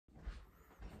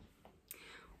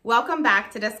Welcome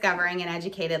back to Discovering an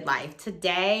Educated Life.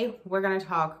 Today, we're going to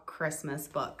talk Christmas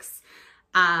books.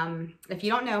 If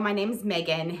you don't know, my name is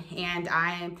Megan, and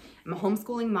I'm a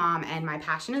homeschooling mom, and my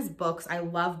passion is books. I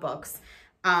love books.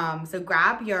 So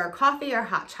grab your coffee or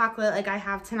hot chocolate like I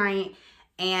have tonight,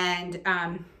 and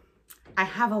I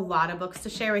have a lot of books to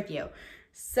share with you.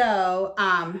 So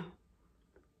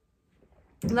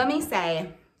let me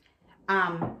say,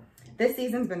 this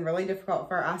season's been really difficult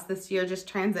for us this year, just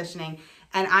transitioning,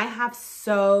 and I have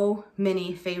so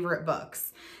many favorite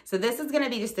books. So this is going to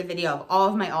be just a video of all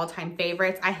of my all-time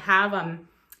favorites. I have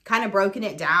kind of broken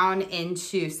it down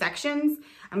into sections.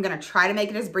 I'm going to try to make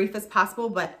it as brief as possible,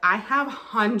 but I have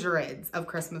hundreds of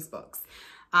Christmas books.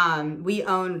 We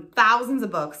own thousands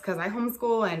of books because I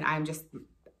homeschool, and I'm just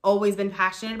always been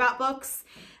passionate about books.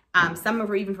 Some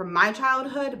are even from my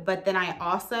childhood, but then I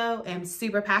also am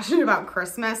super passionate about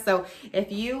Christmas. So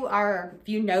if you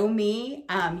know me,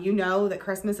 you know that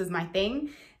Christmas is my thing.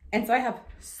 And so I have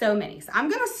so many. So I'm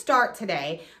going to start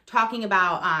today talking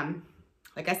about,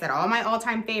 like I said, all my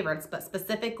all-time favorites, but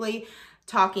specifically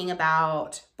talking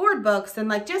about board books and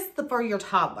like just for your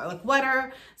toddler. Like, what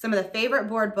are some of the favorite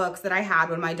board books that I had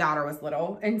when my daughter was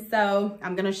little? And so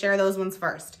I'm going to share those ones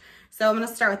first. So I'm going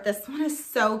to start with this one. Is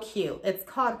so cute. It's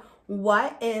called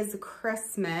What is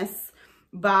Christmas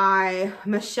by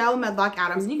Michelle Medlock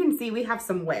Adams. And you can see we have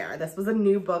some wear. This was a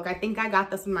new book. I think I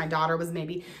got this when my daughter was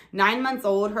maybe 9 months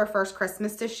old, her first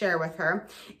Christmas to share with her.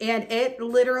 And it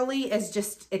literally is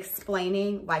just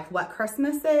explaining like what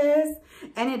Christmas is.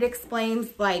 And it explains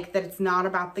like that it's not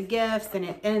about the gifts, and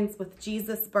it ends with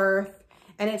Jesus' birth.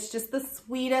 And it's just the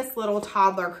sweetest little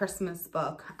toddler Christmas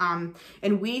book.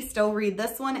 And we still read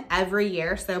this one every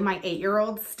year. So my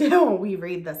 8-year-old we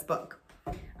read this book.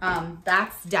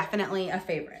 That's definitely a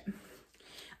favorite.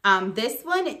 This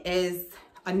one is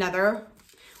another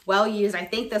well-used. I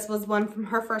think this was one from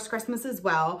her first Christmas as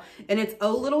well. And it's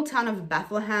O Little Town of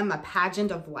Bethlehem, A Pageant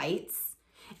of Lights.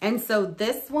 And so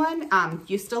this one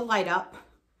used to light up.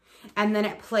 And then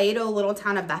it played O Little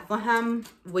Town of Bethlehem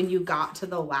when you got to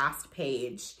the last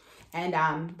page.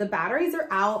 And the batteries are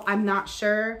out. I'm not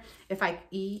sure if I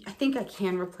think I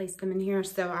can replace them in here.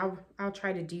 So I'll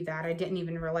try to do that. I didn't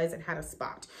even realize it had a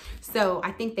spot. So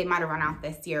I think they might have run out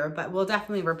this year, but we'll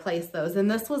definitely replace those. And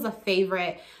this was a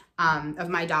favorite of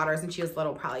my daughter's, and she was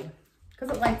little, probably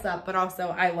because it lights up, but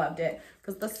also I loved it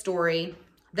because the story.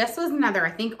 This was another, I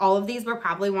think all of these were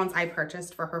probably ones I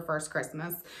purchased for her first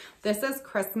Christmas. This is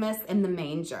Christmas in the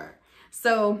Manger.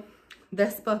 So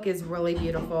this book is really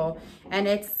beautiful, and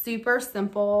it's super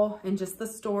simple and just the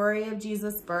story of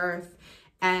Jesus' birth,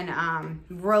 and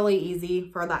really easy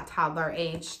for that toddler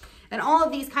age. And all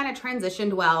of these kind of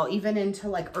transitioned well, even into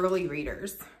like early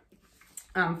readers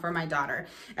for my daughter.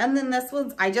 And then this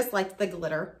one's, I just liked the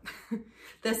glitter.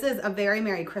 This is A Very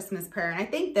Merry Christmas Prayer. And I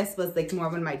think this was like more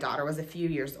when my daughter was a few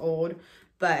years old,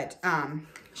 but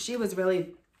she was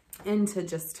really into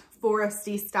just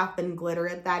foresty stuff and glitter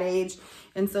at that age.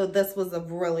 And so this was a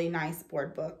really nice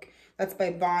board book. That's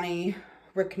by Bonnie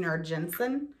Rickner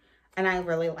Jensen. And I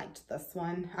really liked this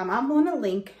one. I'm going to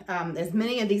link as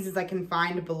many of these as I can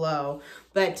find below,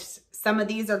 but some of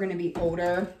these are going to be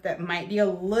older that might be a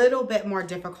little bit more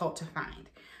difficult to find.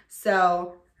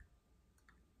 So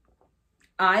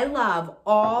I love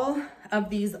all of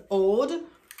these old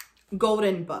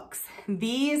golden books.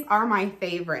 These are my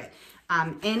favorite.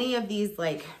 Any of these,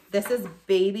 like this is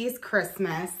Baby's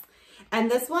Christmas. And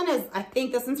this one is, I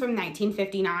think this one's from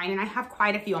 1959, and I have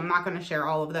quite a few. I'm not going to share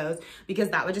all of those because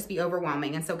that would just be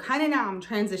overwhelming. And so kind of now I'm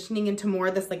transitioning into more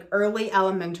of this like early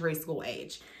elementary school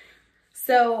age.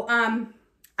 So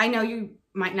I know you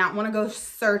might not want to go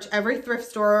search every thrift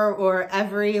store or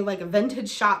every like vintage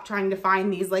shop trying to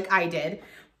find these like I did,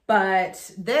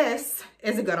 but this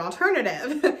is a good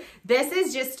alternative. This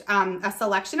is just a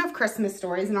selection of Christmas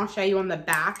stories, and I'll show you on the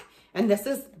back. And this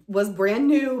was brand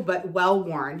new, but well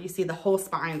worn. You see the whole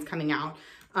spines coming out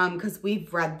because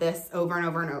we've read this over and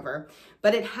over and over.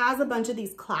 But it has a bunch of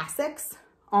these classics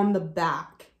on the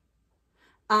back.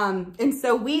 And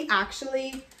so we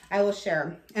actually, I will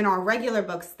share in our regular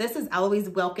books, this is Eloise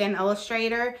Wilkin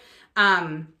Illustrator.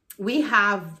 We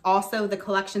have also the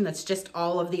collection that's just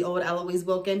all of the old Eloise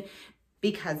Wilkin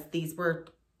because these were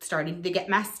starting to get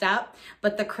messed up.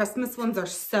 But the Christmas ones are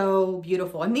so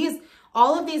beautiful. And these,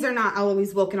 all of these are not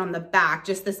Eloise Wilkin on the back,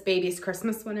 just this Baby's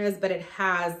Christmas one is, but it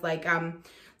has like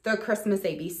the Christmas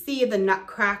ABC, the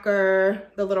Nutcracker,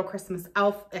 the Little Christmas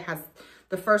Elf. It has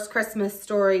the First Christmas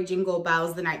Story, Jingle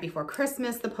Bells, The Night Before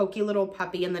Christmas, The Pokey Little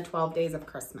Puppy, and The 12 Days of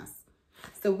Christmas.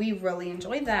 So we really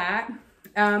enjoyed that.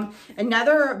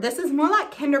 This is more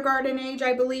like kindergarten age,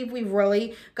 I believe. We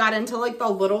really got into like the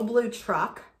Little Blue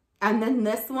Truck. And then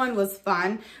this one was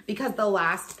fun because the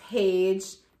last page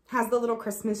has the little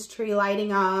Christmas tree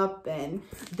lighting up. And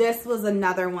this was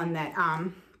another one that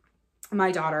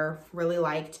my daughter really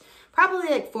liked. Probably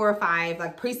like 4 or 5,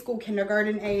 like preschool,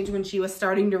 kindergarten age when she was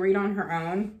starting to read on her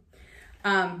own.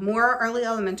 More early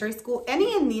elementary school.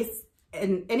 Any of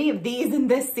these in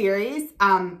this series,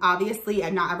 obviously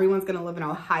not everyone's gonna live in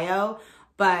Ohio,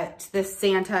 but this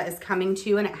Santa is coming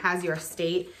to, and it has your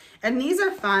state. And these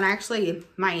are fun. Actually,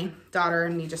 my daughter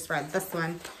and me just read this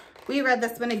one. We read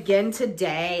this one again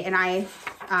today, and I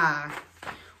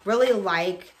really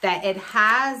like that it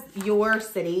has your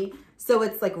city, so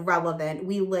it's like relevant.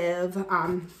 We live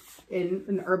in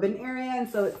an urban area, and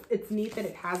so it's neat that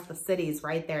it has the cities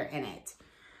right there in it.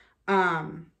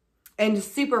 And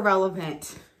super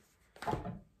relevant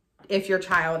if your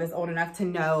child is old enough to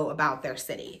know about their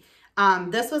city.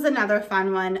 This was another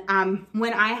fun one.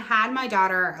 When I had my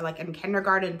daughter like in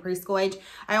kindergarten, preschool age,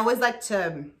 I always like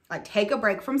to like take a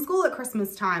break from school at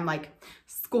Christmas time, like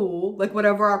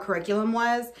whatever our curriculum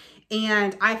was.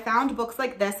 And I found books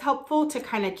like this helpful to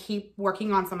kind of keep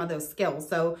working on some of those skills.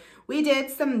 So we did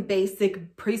some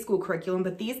basic preschool curriculum,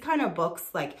 but these kind of books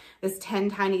like this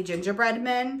 10 Tiny Gingerbread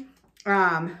Men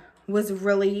was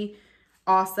really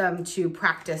awesome to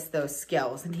practice those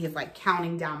skills. And he's like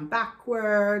counting down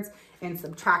backwards and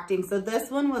subtracting. So this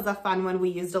one was a fun one we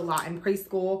used a lot in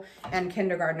preschool and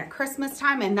kindergarten at Christmas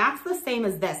time. And that's the same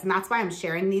as this. And that's why I'm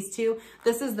sharing these two.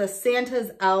 This is the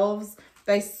Santa's Elves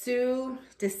by Sue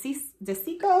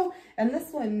DeSico. And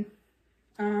this one,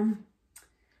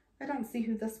 I don't see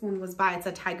who this one was by. It's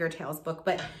a Tiger Tales book,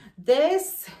 but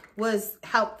this was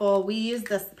helpful. We used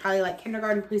this probably like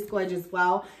kindergarten, preschool age as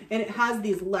well. And it has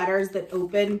these letters that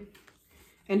open,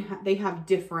 and they have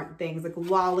different things like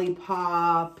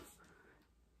lollipop,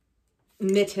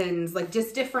 mittens, like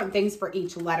just different things for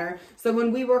each letter. So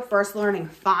when we were first learning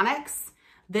phonics,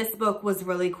 this book was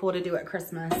really cool to do at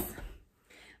Christmas.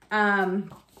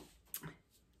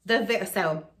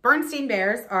 So Bernstein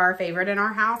Bears are our favorite in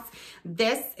our house.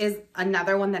 This is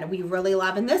another one that we really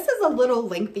love. And this is a little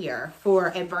lengthier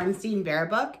for a Bernstein Bear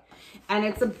book. And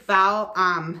it's about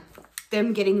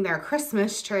them getting their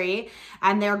Christmas tree.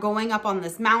 And they're going up on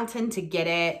this mountain to get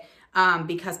it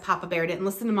because Papa Bear didn't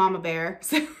listen to Mama Bear.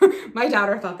 So my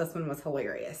daughter thought this one was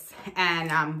hilarious.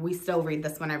 And we still read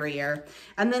this one every year.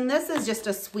 And then this is just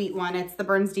a sweet one. It's the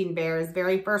Bernstein Bears'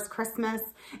 very first Christmas.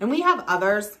 And we have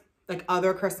others, like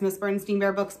other Christmas Bernstein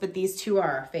Bear books, but these two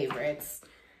are our favorites.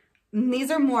 And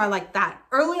these are more like that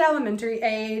early elementary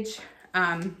age.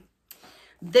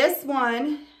 This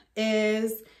one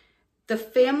is the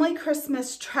Family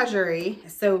Christmas Treasury.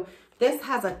 So this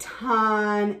has a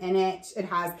ton in it. It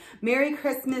has Merry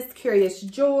Christmas, Curious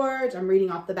George. I'm reading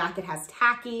off the back. It has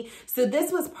Tacky. So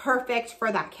this was perfect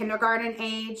for that kindergarten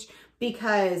age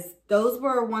because those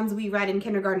were ones we read in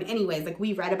kindergarten anyways. Like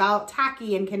we read about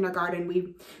Tacky in kindergarten.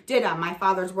 We did My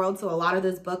Father's World. So a lot of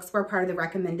those books were part of the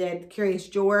recommended Curious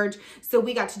George. So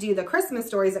we got to do the Christmas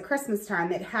stories at Christmas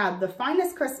time that had The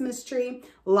Finest Christmas Tree,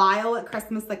 Lyle at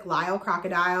Christmas, like Lyle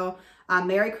Crocodile,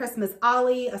 Merry Christmas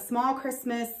Ollie, A Small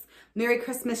Christmas, Merry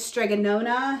Christmas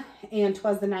Stregonona, and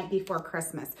 'Twas the Night Before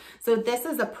Christmas. So this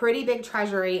is a pretty big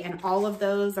treasury and all of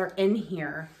those are in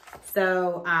here.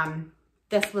 So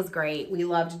this was great. We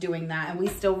loved doing that and we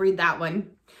still read that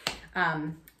one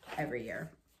every year.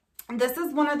 And this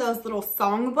is one of those little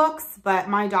song books, but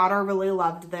my daughter really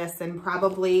loved this and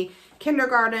probably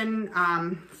kindergarten,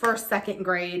 first, second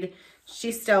grade.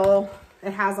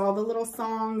 It has all the little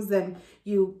songs and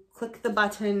you click the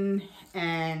button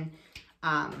and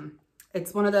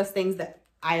it's one of those things that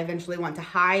I eventually want to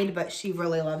hide, but she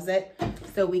really loves it.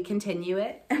 So we continue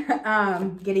it,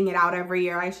 getting it out every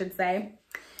year, I should say.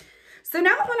 So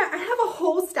now I have a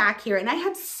whole stack here and I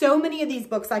had so many of these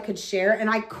books I could share and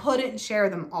I couldn't share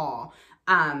them all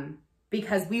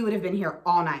because we would have been here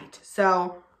all night.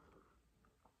 So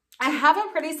I have a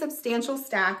pretty substantial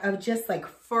stack of just like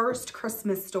first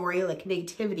Christmas story, like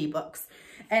nativity books.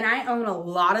 And I own a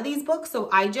lot of these books. So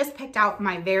I just picked out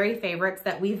my very favorites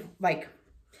that we've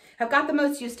have got the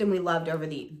most used and we loved over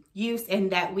the use and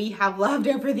that we have loved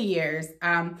over the years.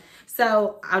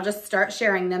 So I'll just start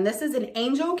sharing them. This is An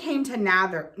Angel Came to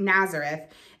Nazareth,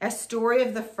 a story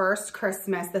of the first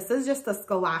Christmas. This is just a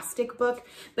scholastic book,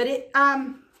 but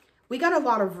we got a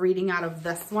lot of reading out of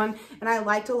this one and I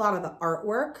liked a lot of the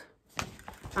artwork.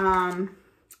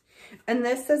 And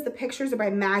this says the pictures are by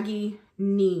Maggie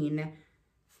Neen.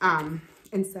 And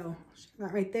so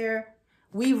that right there.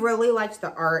 We really liked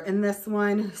the art in this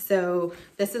one. So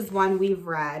this is one we've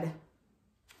read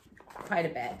quite a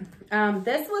bit.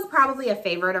 This was probably a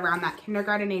favorite around that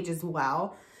kindergarten age as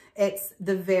well. It's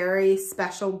The Very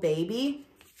Special Baby.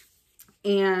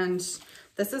 And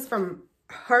this is from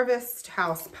Harvest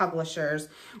House Publishers.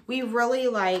 We really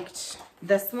liked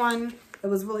this one. It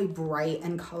was really bright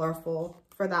and colorful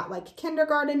for that like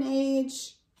kindergarten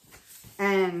age.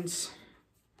 And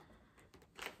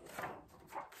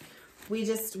we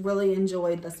just really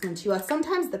enjoyed this one too.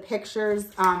 Sometimes the pictures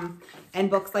and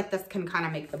books like this can kind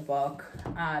of make the book.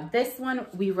 This one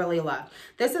we really loved.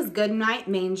 This is Goodnight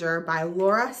Manger by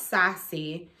Laura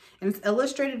Sassy, and it's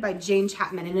illustrated by Jane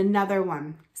Chapman, and another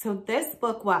one. So this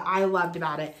book, what I loved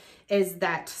about it is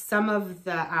that some of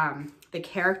the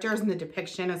characters and the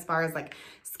depiction as far as like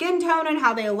skin tone and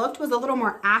how they looked was a little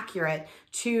more accurate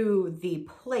to the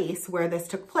place where this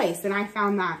took place. And I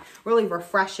found that really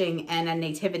refreshing and a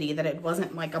nativity, that it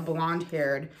wasn't like a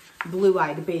blonde-haired,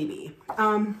 blue-eyed baby.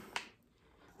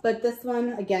 But this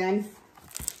one, again,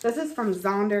 this is from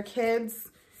Zonder Kids.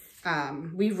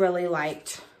 We really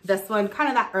liked this one, kind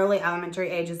of that early elementary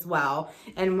age as well.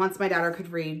 And once my daughter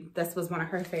could read, this was one of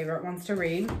her favorite ones to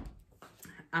read.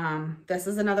 This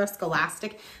is another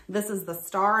Scholastic. This is The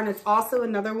Star, and it's also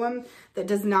another one that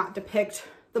does not depict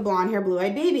the blonde hair,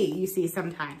 blue-eyed baby you see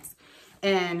sometimes.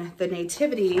 And the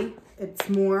nativity, it's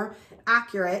more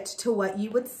accurate to what you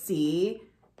would see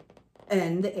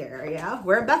in the area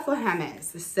where Bethlehem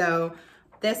is. So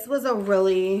this was a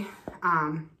really,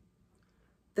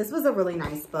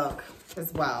 nice book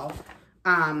as well.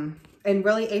 And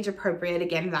really age appropriate,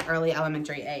 again, that early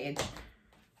elementary age.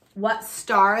 What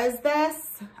Star Is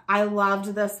This? I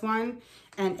loved this one,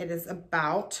 and it is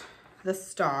about the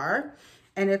star,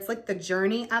 and it's like the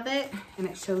journey of it, and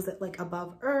it shows it like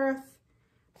above Earth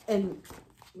and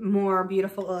more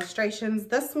beautiful illustrations.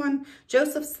 This one,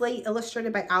 Joseph Slate,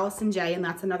 illustrated by Allison J, and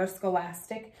that's another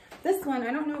Scholastic. This one,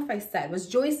 I don't know if I said, was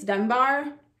Joyce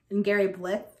Dunbar and Gary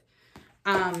Blyth.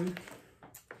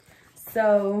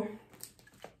 So,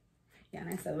 yeah,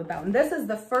 and I said with that one. This is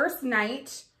The First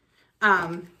Night.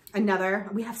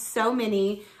 We have so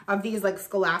many of these like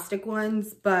Scholastic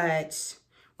ones, but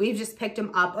we've just picked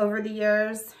them up over the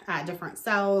years at different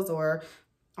sales or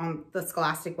on the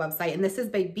Scholastic website. And this is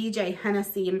by B.J.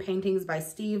 Hennessy and paintings by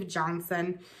Steve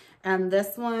Johnson. And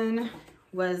this one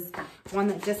was one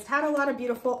that just had a lot of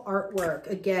beautiful artwork.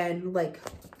 Again, like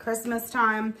Christmas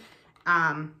time.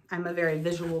 I'm a very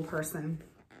visual person,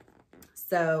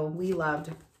 so we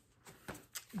loved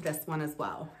this one as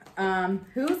well.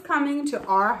 Who's Coming to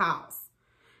Our House?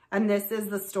 And this is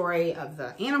the story of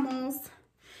the animals,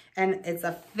 and it's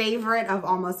a favorite of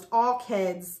almost all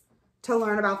kids to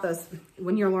learn about this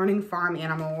when you're learning farm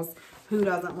animals. Who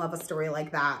doesn't love a story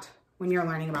like that when you're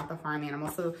learning about the farm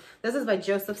animals? So this is by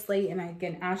Joseph Slate and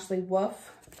again Ashley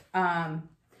Wolf.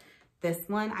 This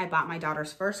one I bought my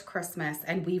daughter's first Christmas,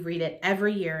 and we read it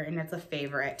every year, and it's a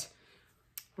favorite.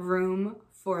 Room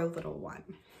for a Little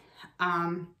One.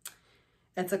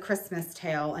 It's a Christmas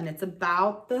tale, and it's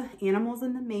about the animals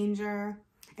in the manger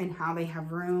and how they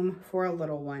have room for a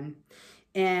little one.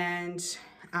 And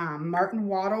Martin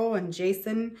Waddle and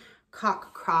Jason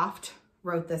Cockcroft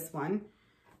wrote this one.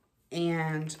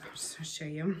 And I'll just show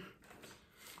you.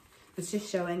 It's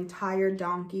just showing Tired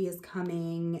Donkey is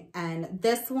coming. And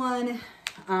this one,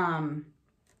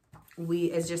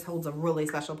 it just holds a really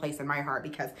special place in my heart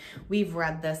because we've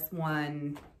read this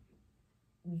one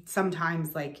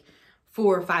sometimes like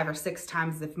 4 or 5 or 6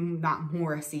 times, if not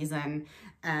more, a season.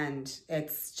 And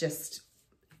it's just,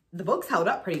 the book's held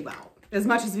up pretty well as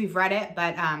much as we've read it,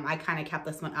 but I kind of kept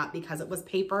this one up because it was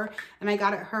paper and I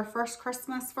got it her first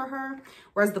Christmas for her,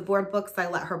 whereas the board books I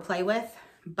let her play with,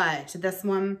 but this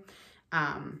one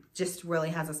just really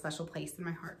has a special place in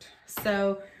my heart.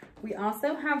 So we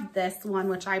also have this one,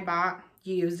 which I bought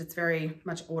used. It's very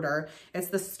much older. It's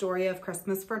The Story of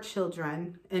Christmas for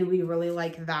Children, and we really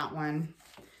like that one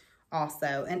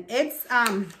also. And it's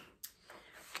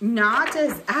not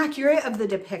as accurate of the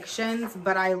depictions,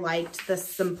 but I liked the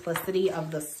simplicity of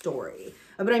the story.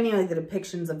 But I mean like the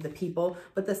depictions of the people,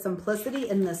 but the simplicity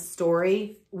in the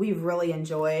story we've really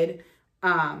enjoyed.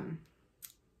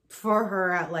 For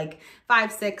her at like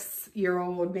 5,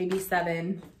 6-year-old, maybe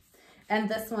 7. And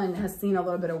this one has seen a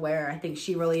little bit of wear. I think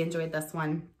she really enjoyed this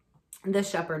one, The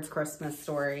Shepherd's Christmas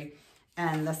Story.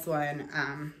 And this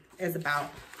one is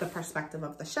about the perspective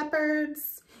of the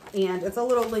shepherds. And it's a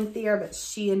little lengthier, but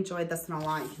she enjoyed this one a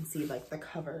lot. You can see like the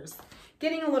covers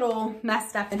getting a little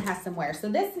messed up and has some wear. So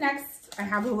this next, I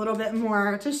have a little bit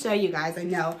more to show you guys. I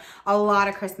know a lot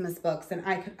of Christmas books, and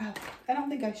I don't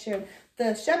think I shared.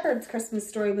 The Shepherd's Christmas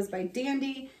Story was by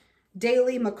Dandy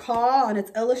Daly McCall, and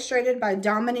it's illustrated by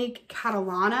Dominique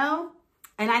Catalano.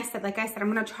 And like I said,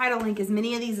 I'm going to try to link as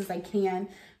many of these as I can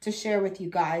to share with you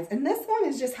guys. And this one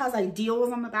is just has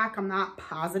ideals on the back. I'm not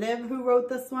positive who wrote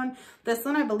this one. This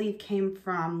one I believe came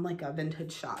from like a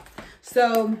vintage shop.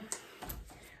 So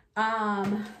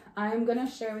I'm gonna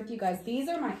share with you guys. These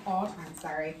are my all-time,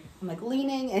 sorry. I'm like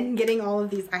leaning and getting all of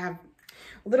these. I have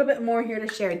a little bit more here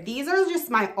to share. These are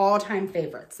just my all-time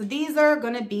favorites. So these are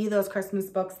gonna be those Christmas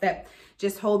books that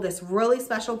just hold this really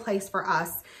special place for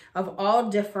us of all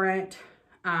different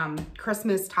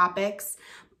Christmas topics,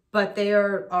 but they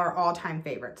are our all-time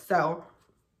favorites. So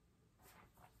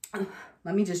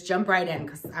let me just jump right in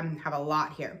because I have a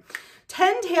lot here.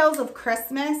 10 Tales of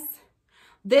Christmas.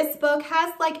 This book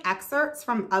has like excerpts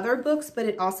from other books, but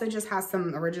it also just has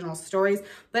some original stories,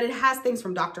 but it has things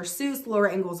from Dr. Seuss,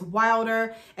 Laura Ingalls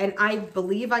Wilder, and I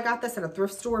believe I got this at a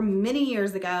thrift store many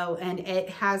years ago, and it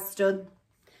has held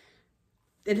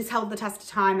the test of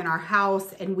time in our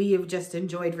house, and we have just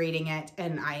enjoyed reading it,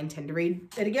 and I intend to read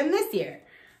it again this year.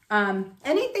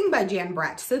 Anything by Jan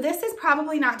Brett. So this is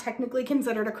probably not technically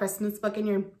considered a Christmas book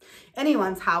in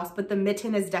anyone's house, but The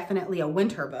Mitten is definitely a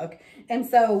winter book. And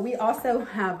so we also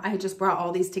have, I just brought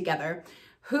all these together.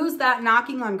 Who's That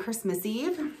Knocking on Christmas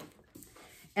Eve?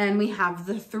 And we have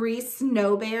The Three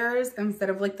Snow Bears. Instead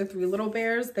of like the three little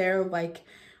bears, they're like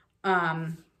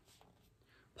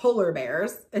polar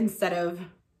bears instead of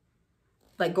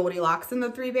like Goldilocks and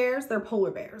the Three Bears, they're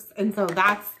polar bears. And so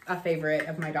that's a favorite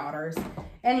of my daughter's.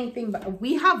 Anything, but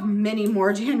we have many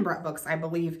more Jan Brett books, I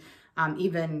believe,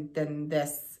 even than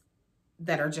this,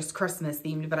 that are just Christmas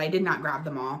themed, but I did not grab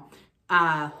them all.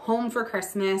 Home for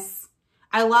Christmas.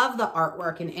 I love the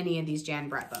artwork in any of these Jan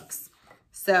Brett books.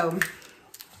 So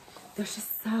they're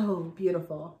just so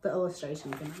beautiful, the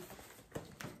illustrations in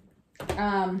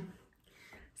them.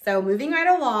 So moving right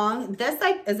along, this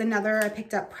is another I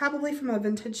picked up probably from a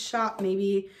vintage shop,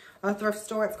 maybe a thrift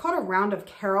store. It's called A Round of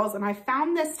Carols, and I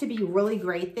found this to be really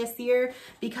great this year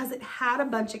because it had a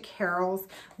bunch of carols.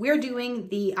 We're doing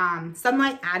the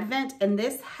Sunlight Advent, and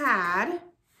this had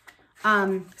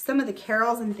some of the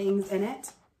carols and things in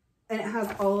it, and it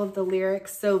has all of the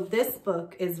lyrics. So this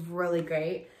book is really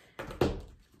great.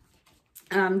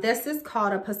 This is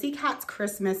called A Pussycat's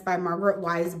Christmas by Margaret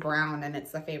Wise Brown, and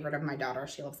it's a favorite of my daughter.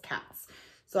 She loves cats.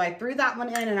 So I threw that one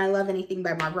in, and I love anything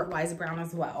by Margaret Wise Brown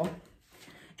as well.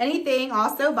 Anything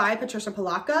also by Patricia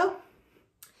Polacco.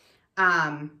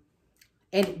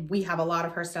 And we have a lot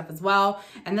of her stuff as well.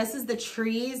 And this is The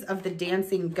Trees of the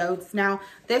Dancing Goats. Now,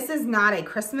 this is not a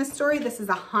Christmas story. This is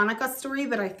a Hanukkah story,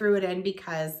 but I threw it in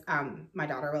because my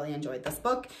daughter really enjoyed this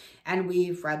book, and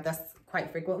we've read this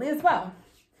quite frequently as well.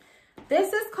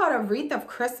 This is called A Wreath of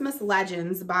Christmas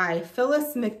Legends by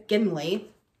Phyllis McGinley,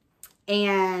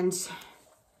 and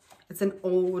it's an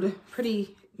old,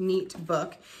 pretty neat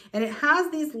book, and it has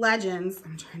these legends.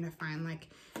 I'm trying to find like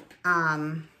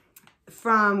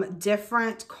from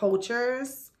different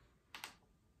cultures.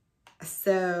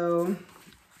 So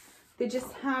they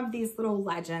just have these little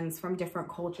legends from different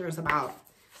cultures about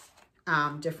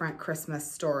different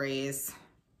Christmas stories,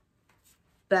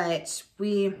 but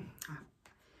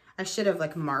I should have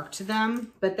like marked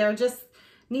them, but they're just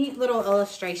neat little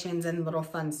illustrations and little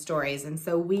fun stories. And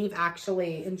so we've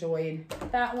actually enjoyed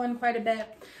that one quite a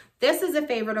bit. This is a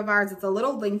favorite of ours. It's a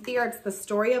little lengthier. It's The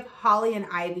Story of Holly and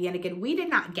Ivy. And again, we did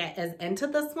not get as into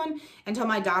this one until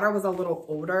my daughter was a little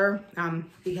older,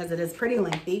 because it is pretty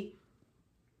lengthy.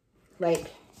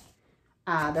 Like,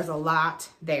 there's a lot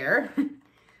there.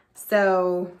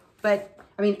 So, but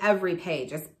I mean, every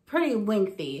page is pretty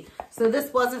lengthy. So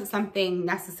this wasn't something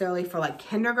necessarily for like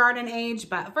kindergarten age,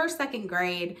 but first, second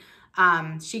grade,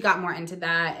 she got more into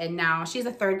that. And now she's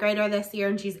a third grader this year,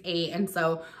 and she's 8. And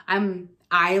so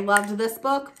I loved this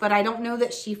book, but I don't know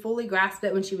that she fully grasped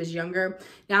it when she was younger.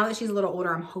 Now that she's a little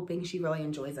older, I'm hoping she really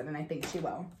enjoys it, and I think she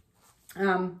will.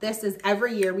 This is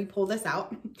every year we pull this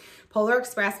out. Polar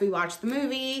Express, we watch the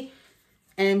movie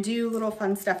and do little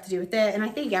fun stuff to do with it. And I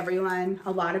think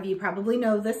a lot of you probably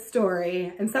know this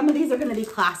story. And some of these are going to be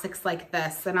classics like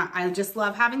this. And I just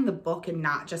love having the book and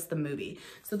not just the movie.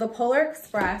 So the Polar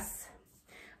Express,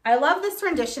 I love this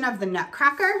rendition of the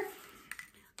Nutcracker.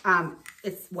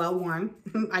 It's well worn.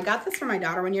 I got this for my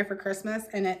daughter one year for Christmas,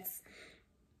 and it's,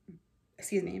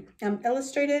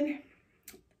 illustrated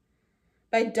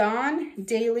by Don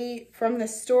Daly from the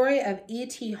story of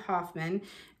E.T.A. Hoffman,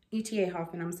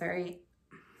 I'm sorry.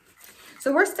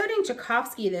 So we're studying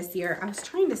Tchaikovsky this year. I was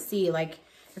trying to see like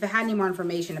if I had any more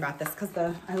information about this, because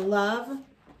I love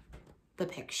the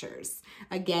pictures.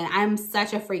 Again, I'm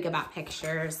such a freak about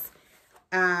pictures.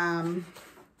 But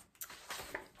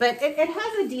it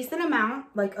has a decent amount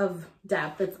like of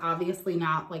depth. It's obviously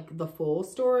not like the full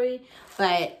story,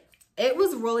 but it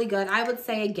was really good. I would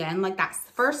say again, like that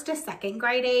first to second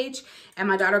grade age, and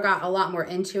my daughter got a lot more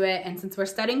into it. And since we're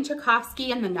studying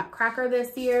Tchaikovsky and the Nutcracker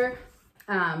this year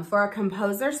for our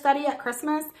composer study at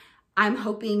Christmas, I'm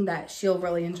hoping that she'll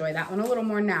really enjoy that one a little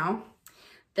more now.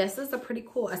 This is a pretty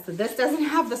cool, so this doesn't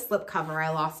have the slip cover. I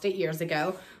lost it years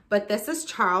ago, but this is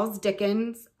Charles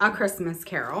Dickens' A Christmas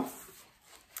Carol.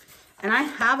 And I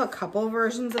have a couple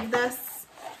versions of this.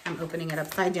 I'm opening it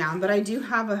upside down, but I do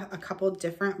have a couple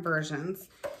different versions.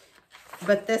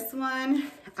 But this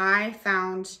one I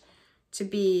found to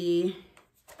be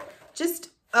just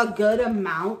a good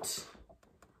amount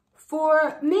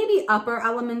for maybe upper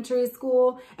elementary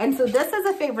school. And so this is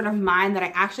a favorite of mine that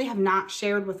I actually have not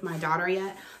shared with my daughter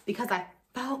yet because I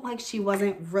felt like she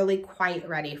wasn't really quite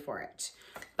ready for it.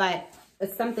 But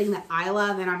it's something that I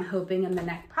love, and I'm hoping in the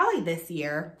next, probably this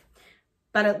year,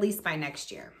 but at least by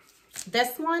next year.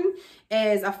 This one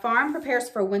is A Farm Prepares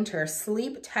for Winter,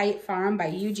 Sleep Tight Farm by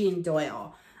Eugene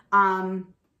Doyle.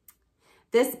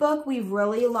 This book we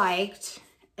really liked.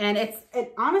 And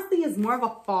it honestly is more of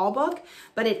a fall book,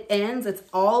 but it's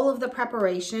all of the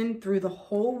preparation through the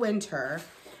whole winter.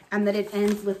 And then it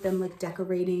ends with them like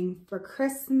decorating for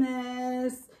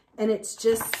Christmas. And it's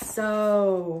just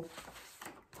so,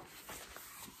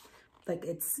 like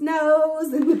it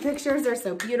snows and the pictures are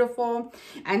so beautiful.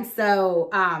 And so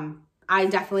I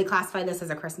definitely classify this as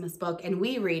a Christmas book, and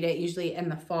we read it usually in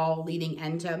the fall leading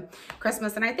into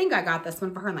Christmas. And I think I got this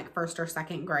one for her in like 1st or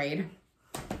 2nd grade.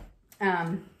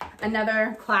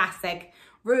 Another classic,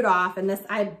 Rudolph, and this,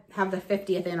 I have the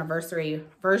 50th anniversary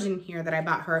version here that I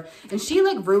bought her, and she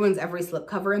like ruins every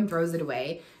slipcover and throws it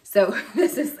away. So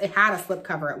it had a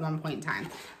slipcover at one point in time,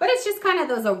 but it's just kind of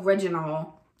those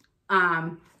original,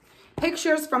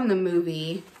 pictures from the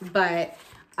movie. But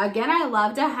again, I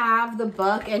love to have the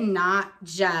book and not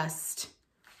just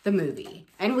the movie.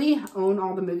 And we own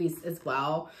all the movies as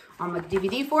well on like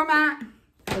DVD format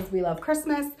because we love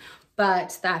Christmas,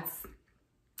 but that's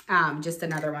just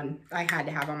another one I had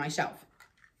to have on my shelf.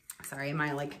 Sorry,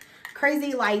 my like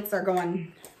crazy lights are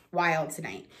going wild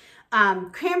tonight.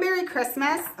 Cranberry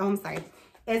Christmas, oh, I'm sorry,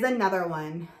 is another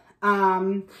one.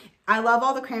 I love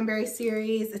all the Cranberry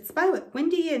series. It's by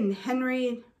Wendy and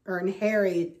Harry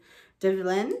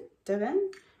Devlin.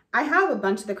 I have a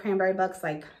bunch of the Cranberry books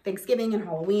like Thanksgiving and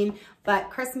Halloween, but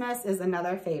Christmas is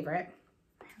another favorite.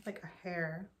 I have like a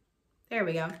hair. There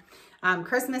we go.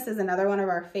 Christmas is another one of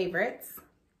our favorites.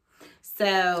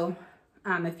 So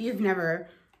if you've never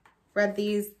read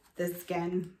these, this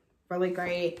again, really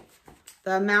great.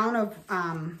 The amount of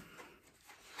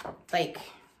like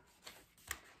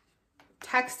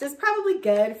text is probably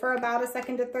good for about a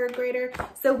 2nd to 3rd grader.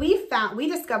 So we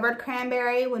discovered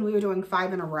Cranberry when we were doing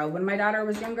 5 in a row when my daughter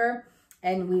was younger,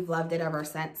 and we've loved it ever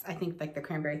since. I think like the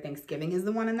Cranberry Thanksgiving is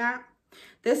the one in that.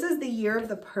 This is The Year of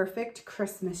the Perfect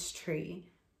Christmas Tree.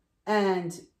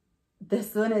 And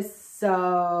this one is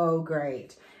so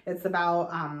great. It's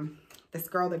about this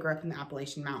girl that grew up in the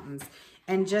Appalachian Mountains,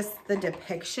 and just the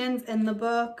depictions in the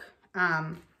book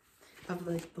of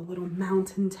like the little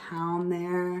mountain town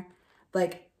there.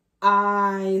 Like,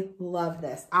 I love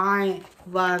this. I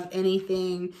love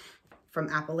anything from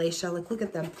Appalachia. Like, look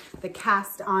at the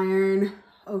cast iron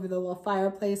over the little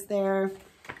fireplace there.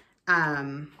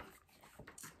 That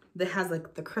has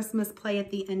like the Christmas play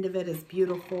at the end of it is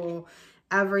beautiful.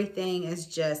 Everything is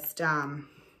just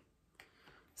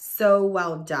so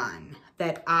well done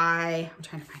that I'm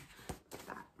trying to find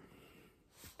that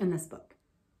in this book.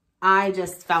 I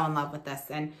just fell in love with this,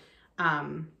 and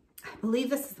I believe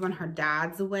this is when her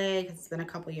dad's away, because it's been a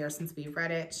couple years since we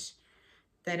read it,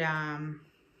 that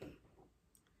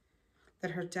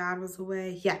her dad was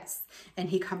away. Yes. And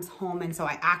he comes home. And so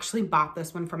I actually bought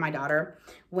this one for my daughter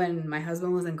when my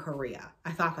husband was in Korea.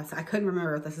 I couldn't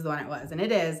remember if this is the one it was, and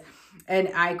it is.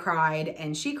 And I cried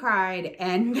and she cried.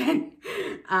 And then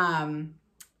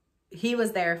he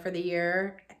was there for the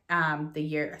year,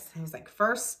 it was like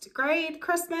 1st grade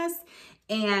Christmas.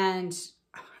 And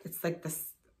it's like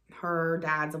her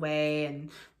dad's away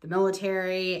and the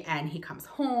military, and he comes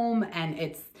home, and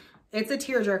it's a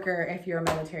tearjerker if you're a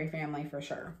military family for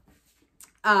sure.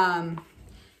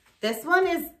 This one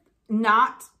is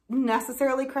not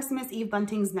necessarily Christmas Eve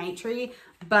Bunting's Night Tree,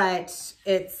 but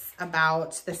it's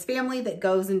about this family that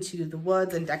goes into the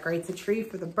woods and decorates a tree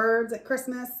for the birds at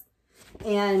Christmas.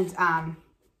 And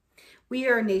we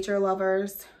are nature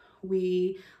lovers.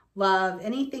 We love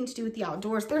anything to do with the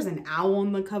outdoors. There's an owl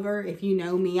on the cover. If you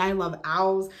know me, I love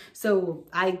owls. So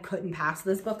I couldn't pass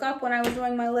this book up when I was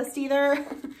doing my list either.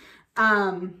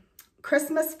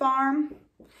 Christmas Farm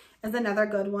is another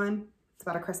good one. It's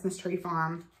about a Christmas tree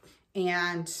farm,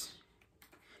 and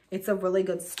It's a really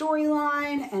good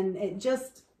storyline, and it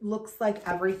just looks like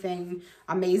everything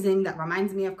amazing that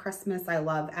reminds me of Christmas. I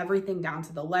love everything down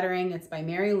to the lettering. It's by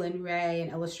Mary Lynn Ray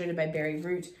and illustrated by Barry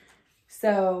Root.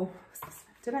 So,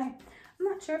 I'm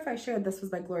not sure if I shared this was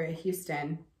by Gloria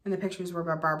Houston, and the pictures were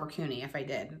by Barbara Cooney. If I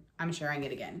did, I'm sharing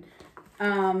it again.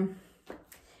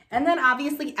 And then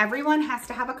obviously everyone has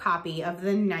to have a copy of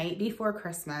The Night Before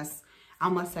Christmas. I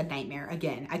almost said Nightmare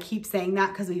again. I keep saying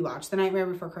that because we watched The Nightmare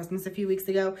Before Christmas a few weeks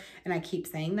ago, and I keep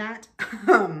saying that.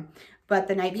 But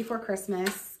The Night Before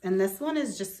Christmas, and this one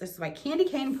is just by Candy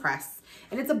Cane Press,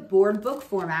 and it's a board book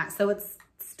format, so it's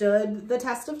stood the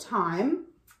test of time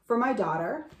for my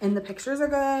daughter, and the pictures are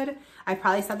good. I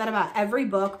probably said that about every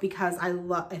book because I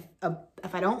love,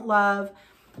 if I don't love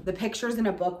the pictures in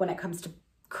a book when it comes to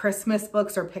Christmas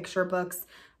books or picture books,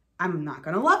 I'm not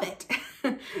gonna love it.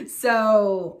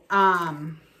 So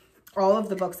all of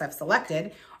the books I've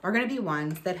selected are gonna be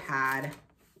ones that had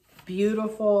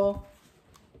beautiful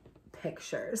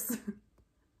pictures.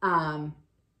 Trying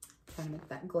to make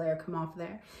that glare come off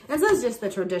there. This is just the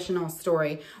traditional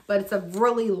story, but it's a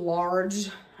really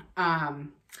large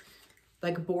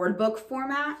like board book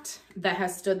format that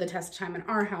has stood the test of time in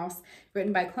our house,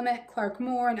 written by Clement Clark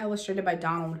Moore and illustrated by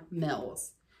Donald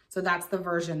Mills. So that's the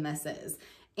version this is.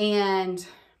 And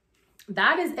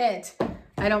that is it.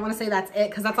 I don't want to say that's it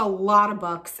because that's a lot of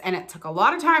books and it took a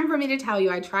lot of time for me to tell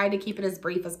you. I tried to keep it as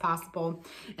brief as possible,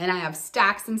 and I have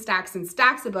stacks and stacks and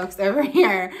stacks of books over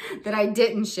here that I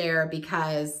didn't share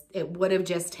because it would have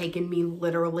just taken me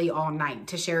literally all night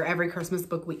to share every Christmas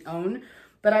book we own.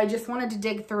 But I just wanted to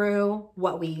dig through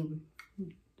what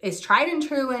is tried and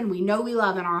true and we know we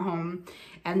love in our home,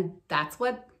 and that's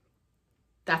what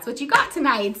you got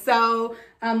tonight. So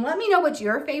let me know what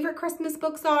your favorite Christmas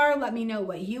books are. Let me know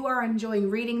what you are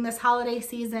enjoying reading this holiday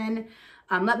season.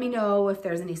 Let me know if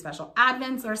there's any special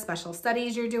Advents or special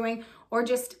studies you're doing, or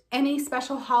just any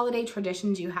special holiday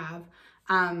traditions you have.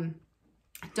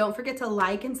 Don't forget to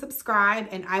like and subscribe,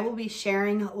 and I will be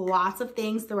sharing lots of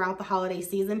things throughout the holiday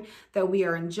season that we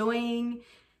are enjoying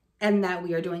and that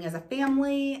we are doing as a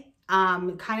family.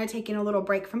 Kind of taking a little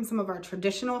break from some of our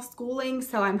traditional schooling.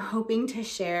 So I'm hoping to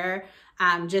share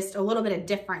just a little bit of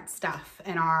different stuff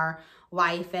in our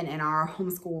life and in our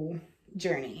homeschool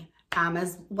journey,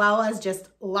 as well as just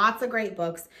lots of great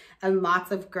books and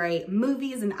lots of great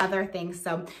movies and other things.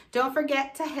 So don't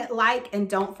forget to hit like, and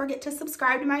don't forget to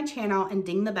subscribe to my channel and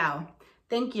ding the bell.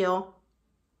 Thank you.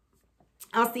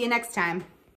 I'll see you next time.